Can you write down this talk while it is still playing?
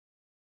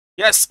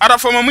Yes, other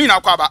from a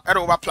mina kwaba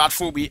over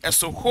platform be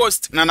so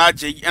host Nana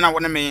J and I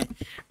want me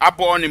a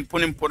born in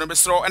punim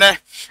punibestro and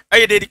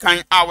a dedi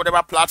kind out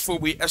whatever platform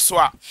we so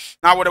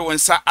now what I want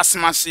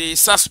asmasi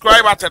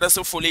subscribe to the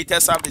so for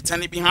latest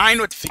update behind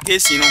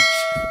notification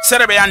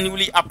set up a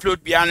newly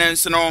upload beyond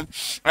so no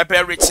I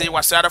bear rich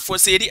was other for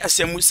city as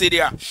a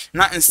musedia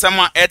not in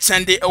summer at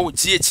Sunday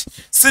OGH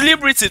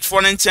celebrity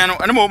for an channel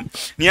and mom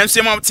near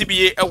some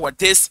TBA what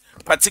this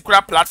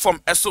particular platform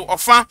so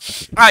often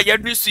I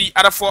yet see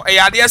other for a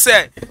idea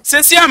say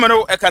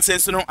Siamano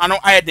Ekasensuno ano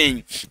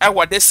Iding I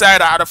what this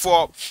side out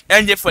for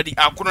and for the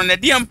Akuna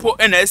Diampo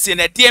and S in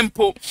a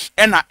Diampo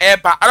and a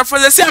Eba out for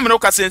the Siamano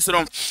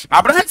Casensuno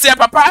Abraham say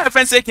papa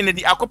if taking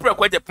the Akopra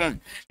Agyapong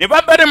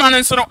never better man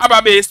and so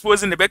ababe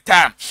exposing the big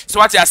time so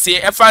what I say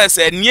if I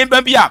said near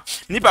babia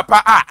ni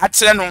papa at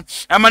Seno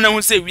Amana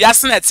will say we are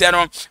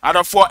Senetano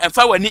out for and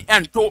for ni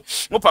and to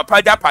no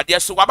papa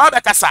Japadia so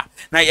about Casa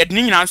na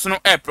Yednin so no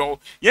April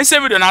yes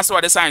we don't ask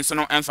what the signs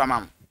no and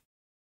famam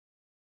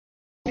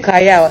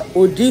Kaya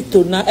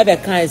odito na ebe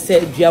kan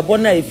se duabo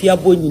na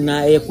efiabo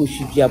nyina e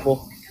kohwi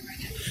duabo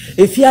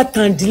efia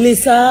tan delay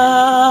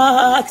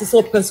sa ti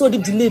so person di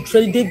delay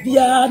trade de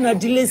bia na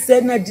delay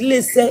se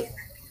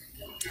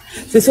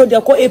se so de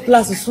ko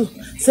A+ so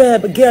se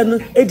girl no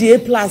e di A+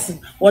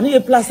 woni A+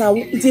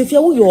 a ti efia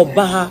wo yo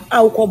ba ha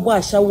a wo ko bo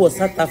ahya wo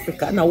South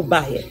Africa na wo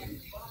ba here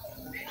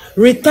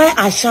retire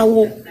ahya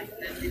wo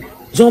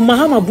John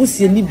Mahama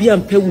busie ni bia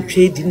mpa wo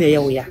twedi na ye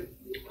wo ya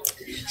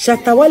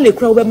Shata wale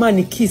kura ube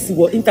mani kiss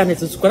wo internet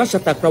so kura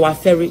shata kura wa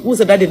ferry who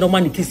said that they no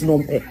mani kiss no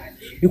mpe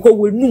because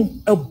we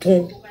num e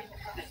bon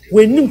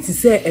we num ti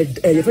say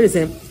e for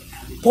example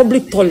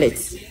public toilet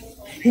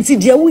nti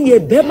dia wo ye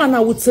be ma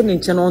na wo tse ne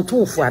nche no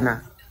nto fu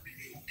ana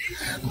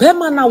be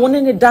ma na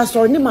woni ne da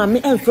so ni ma me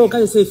enfro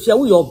ka say fia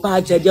wo your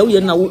badge dia wo ye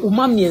na wo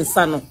ma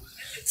miensa no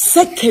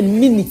second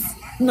minute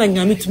na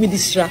nyame tumi di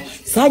shira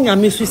sa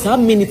nyame su sa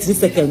minute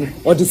second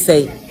or the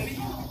say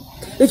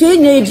if you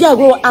need to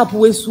grow up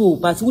with so,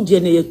 but would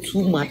you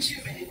too much?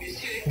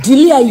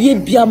 Delay a year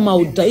be a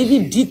mouth,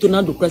 even did to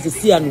not do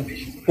Crasiano,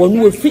 when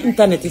we free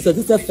internet is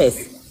a first.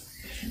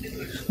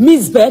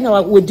 Miss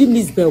Ben, we did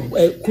Miss Bell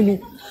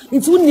Kunu.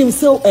 It's one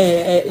himself,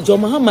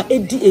 John Mahama,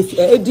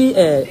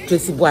 Eddie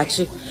Tracy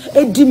Boache,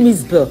 Eddie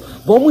Miss Bell,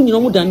 but when you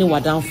know than you were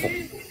down for.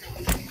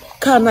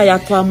 Kana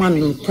Yatwa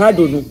man,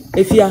 Prado,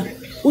 if ya,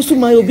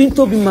 Usumayo been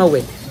to be my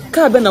way.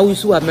 Carbon, I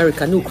wish you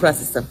America, new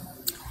crassis.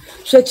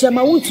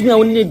 Shechama wutumi a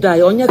woni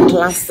die onye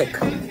classic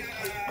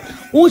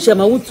wo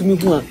shema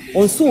wutumi hu a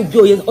onso obi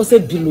oye ose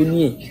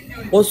billionaire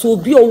oso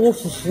obi owo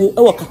fufuo e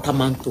wo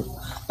katamanto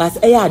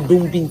but e ya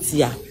adom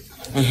bintia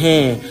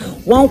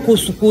wan ko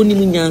suko ni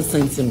munyansa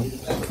ntino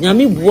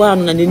nyame bua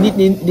na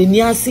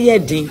neni ase ye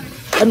den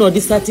e na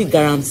odi sati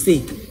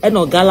garamse e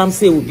na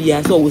galamse obi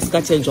ya so wo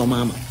ska change o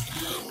mama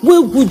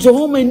we gu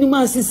joma enim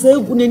asise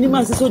egu nenim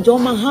asise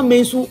joma ha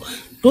mensu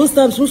those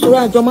times who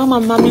saw your mama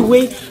mommy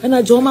way and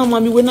a joma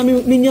mommy when I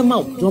mean your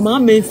mouth. Your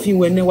mama may feel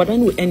when they were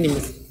done with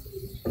enemies.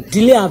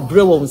 Delay a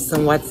brew on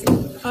somewhat.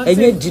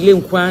 And yet delay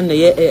one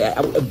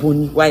a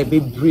bone, why be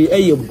brave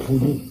a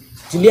bone.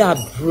 Delay a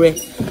bread.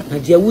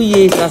 And dear we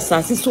is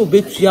assassin so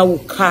bet your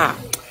car.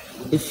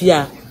 If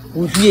ya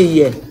would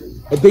ye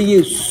a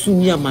bay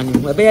soon your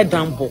money, a bear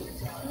dambo.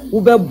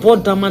 Ube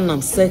board daman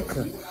am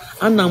second.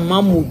 And a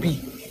mam will be.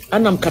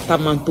 And I'm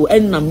catamanto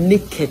and I'm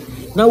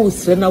naked. Now we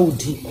say now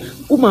di.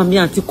 Umami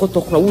anti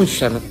kotokra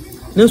wunshana.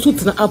 Na nso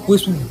tena app we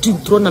so di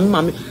tro na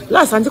mama.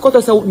 Last anti koto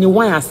say ni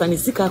wan asani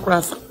sika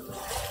krasa.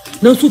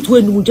 Na nso to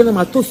enu je na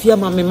matofia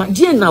mama ma.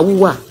 Die na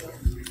wo a.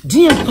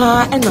 Die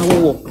pa e na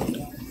wo.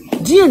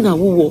 Die na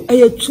wo.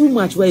 E too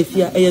much wa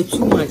efia, e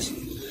too much.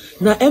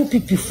 Na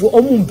MPP fo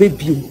omum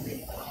bebio.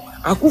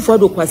 Akufo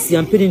do kwasi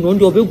ampeni no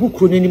ndi obegu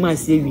kro nani ma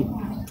ase wi.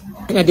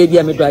 Na de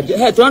bia me do age.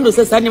 He to ando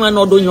say sanima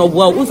na odo nya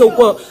obo a. Wo so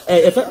ko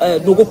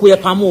dogoku ye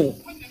pamo.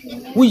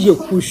 Wo ye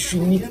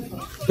kushuni.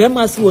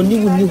 Bemasi oni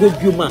wuni ho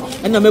bioma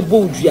na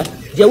mebo odua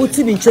dia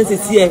wuti ni nche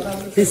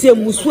sese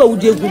musu a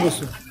wudi egu no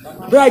so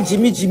bra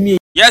jimi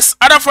yes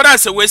other for that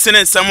say we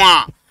sene nsem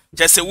a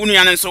just say wunu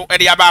ya nso e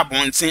de aba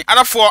abonten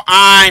other for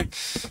I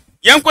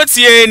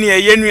yenkwatie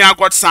ne yenua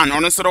godson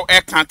ono so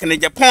e kan kan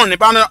Agyapong ne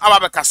ba no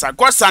aba bekasa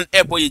godson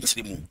e boy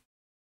chirimu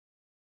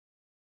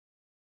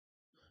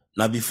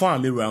na before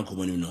me ran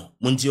komoni no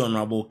munti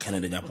honorable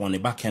Kenneth Agyapong ne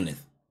ba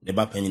Kenneth ne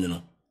ba panyin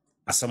no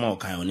asama o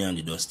kan oni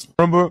and dusty.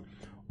 Remember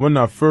when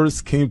I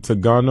first came to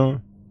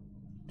Ghana,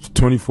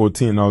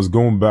 2014, I was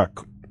going back,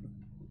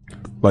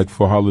 like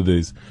for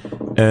holidays,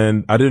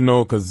 and I didn't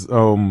know because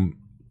I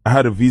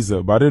had a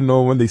visa, but I didn't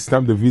know when they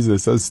stamped the visa it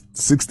says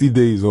 60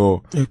 days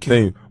or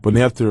thing, but they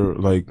have to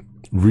like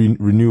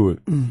renew it.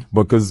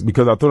 Because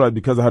I thought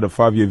because I had a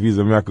 5-year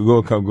visa, I mean I could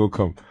go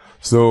come.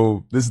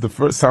 So this is the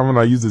first time when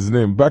I used his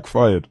name,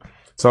 backfired.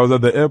 So I was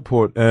at the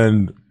airport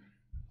and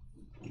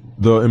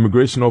the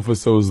immigration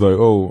officer was like,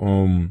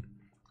 "Oh,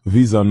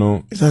 visa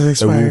no, it has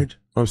expired."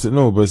 I said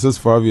no, but it says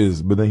 5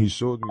 years. But then he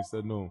showed me,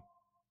 said no,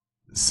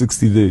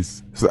 60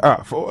 days. So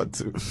forward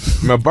to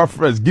my bad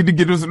friends, giddy.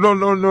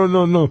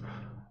 No.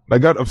 I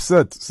got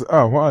upset. So,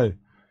 why?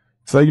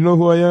 So you know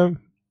who I am?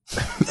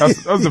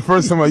 That's the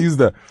first time I used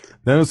that.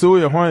 Then so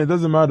it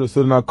doesn't matter.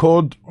 So then I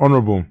called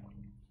Honorable,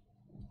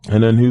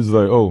 and then he was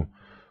like, "Oh,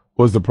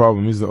 what's the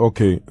problem?" He's like,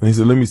 "Okay," and he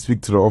said, "Let me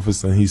speak to the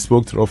officer." And he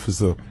spoke to the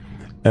officer,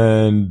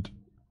 and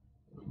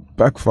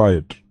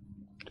backfired.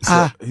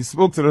 So he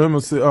spoke to him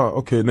and said, "Oh,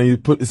 okay." And then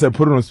he said,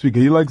 "Put it on speaker."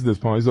 He likes this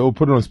part. He said, "Oh,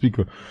 put it on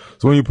speaker."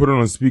 So when you put it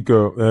on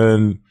speaker,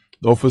 and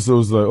the officer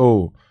was like,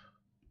 "Oh,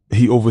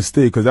 he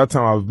overstayed," because that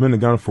time I've been in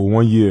Ghana for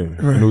 1 year,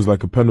 and it was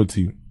like a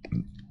penalty.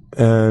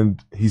 And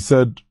he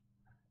said,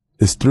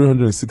 "It's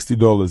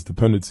 $360 the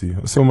penalty."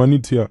 So I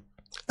need to.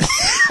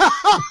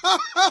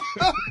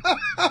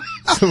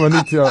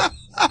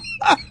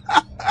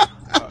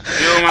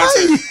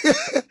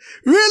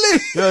 Really?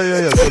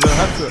 Yeah. So they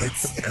had to.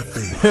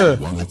 Yeah.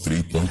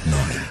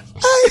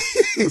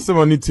 103.9.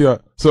 So I need to.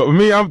 So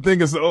me, I'm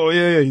thinking, oh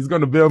yeah, he's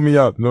gonna bail me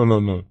out.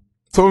 No.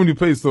 Told me to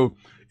pay. So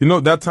you know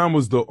that time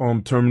was the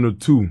Terminal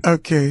 2.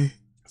 Okay.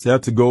 So I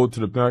had to go to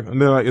the back,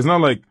 and they're like, it's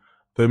not like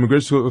the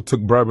immigration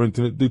took bribe or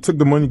anything. They took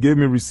the money, gave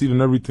me a receipt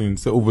and everything.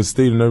 So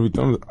overstayed and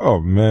everything. I'm like, oh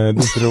man,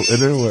 it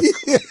didn't work.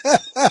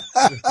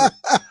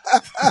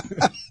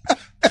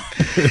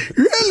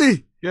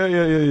 Really?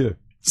 Yeah.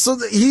 So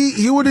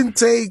he wouldn't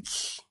take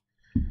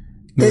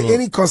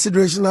any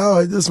consideration.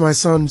 Oh, this is my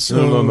son.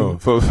 So. No.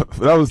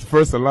 That was the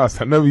first and last.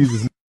 I never used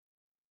his.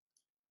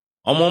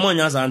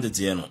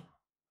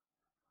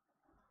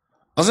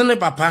 Wasn't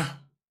papa?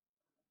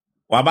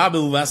 Wababe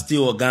University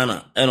or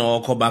Ghana and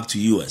all come back to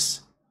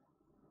US.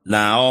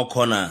 Now all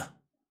corner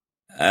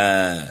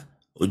Uju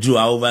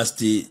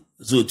University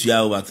so to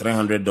over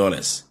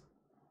 $300.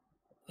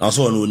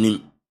 Also no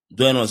nim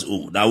doing us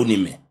that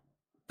wouldn't me.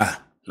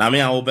 Now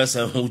me I hope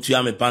person who to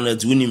am a panel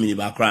to win me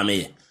back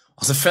me.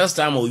 Was the first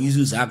time I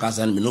use Akas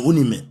and me no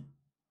win me.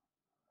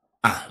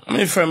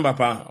 My friend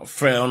papa,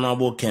 friend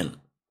honorable Ken.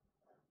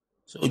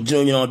 So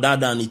you know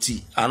dada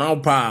niti. And now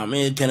pa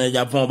me Ken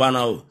Agyapong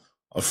bana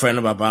or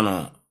friend papa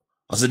no.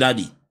 I said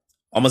daddy,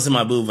 almost in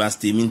my bill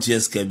vasti mean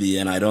cked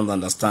and I don't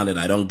understand it,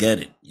 I don't get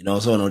it. You know,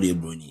 so no de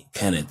brony,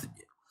 Kenneth.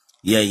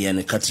 Yeah, and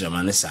the catcher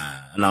manessa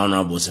and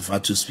honorable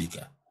Sefatu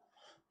speaker.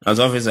 As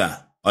officer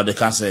or the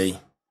case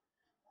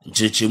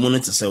Chichi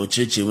to say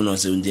Chichi no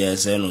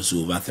say no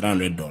so over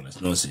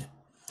 $300. No see.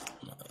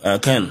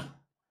 Ken,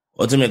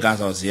 what to make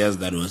us yes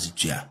that was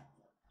it yeah.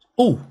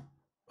 Oh,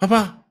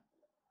 Papa,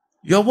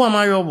 your boy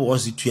my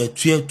was it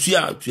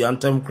to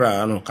anthem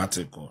cry no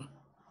category.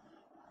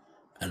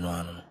 And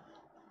one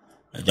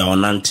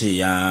Jawanante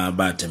ya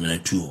ba terminal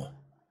 2.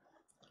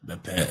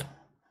 Bepe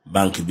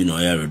bank bi no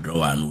ya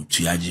withdraw and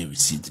tuaje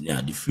receipt ni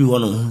ade free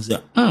one who say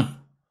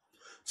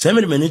say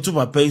me many to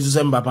papa is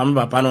say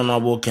papa no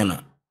no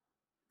Kena.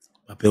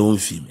 Papa won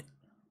fi me.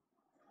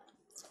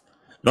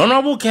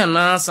 No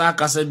Kena sa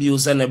kasa bi o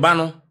say ne ba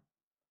no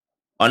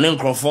on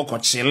nkrofo ko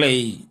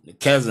chile the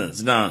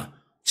cousins na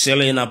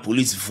chile na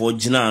police for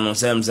gina no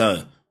say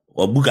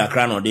obuka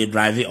kra no dey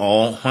drive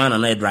or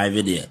one na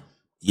drive there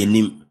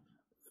yenim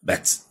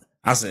but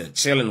as a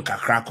chilling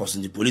kakra cause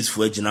in the police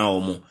for gina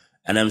omo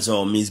and them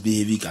so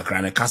misbehaving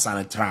kakra na kasa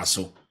na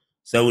traso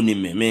so we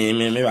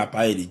me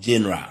papa the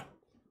general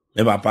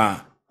me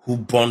papa who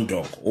born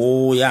dog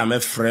oh yeah me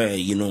friend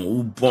you know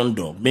who born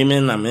dog me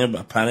na me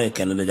papa na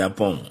Canada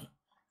Agyapong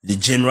the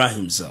general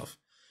himself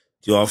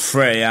your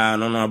friend yeah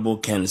honorable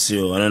Ken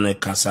so and then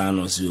kasa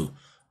no so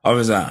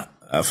officer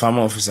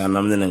farmer officer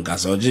nam den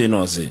kasa oji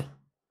no say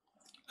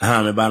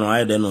me ba no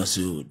I dey no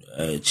so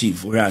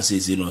chief where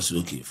say no so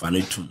okay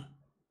fanetum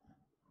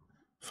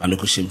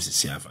fanukushim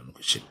sisi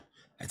fanukushim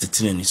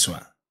atitine ni so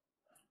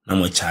na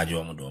mo charge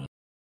o mo do.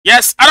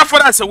 Yes, other for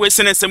that, so we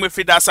send some with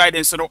that side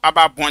and so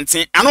about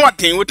Bonting. I know what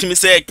thing what me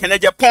say,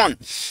 Agyapong,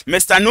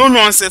 Mr. No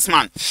Nonsense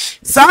Man.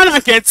 Sana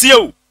can't see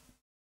you.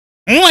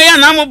 Moya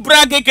Namo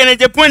brag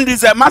Agyapong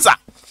is a massa.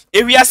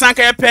 If we are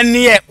sanka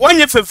penny, one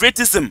your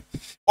favoritism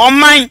or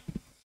mine.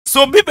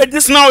 So be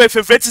this now a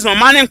favoritism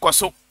man and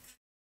Koso.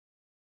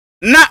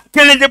 Na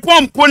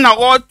Agyapong put na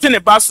all to the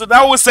bus so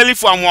that was selling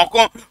for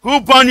a who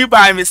born you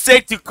by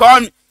mistake to call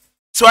me.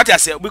 So what I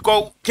say, we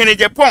call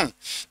Agyapong.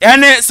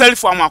 Any self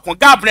for my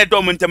Gabnet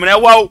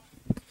Domintamina. Wow,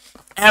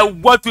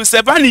 and what to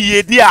 7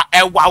 years, dear,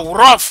 and wow,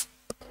 rough.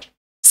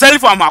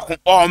 Self for my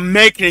or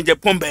making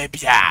Agyapong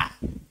baby.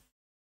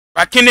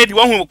 But Kennedy,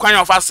 one who kind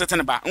of fast certain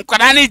about. Uncle,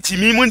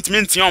 Jimmy Munt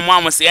Mint, your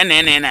mamma say, and I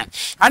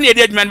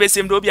need man, the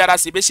same do be a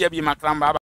racy, be my clam.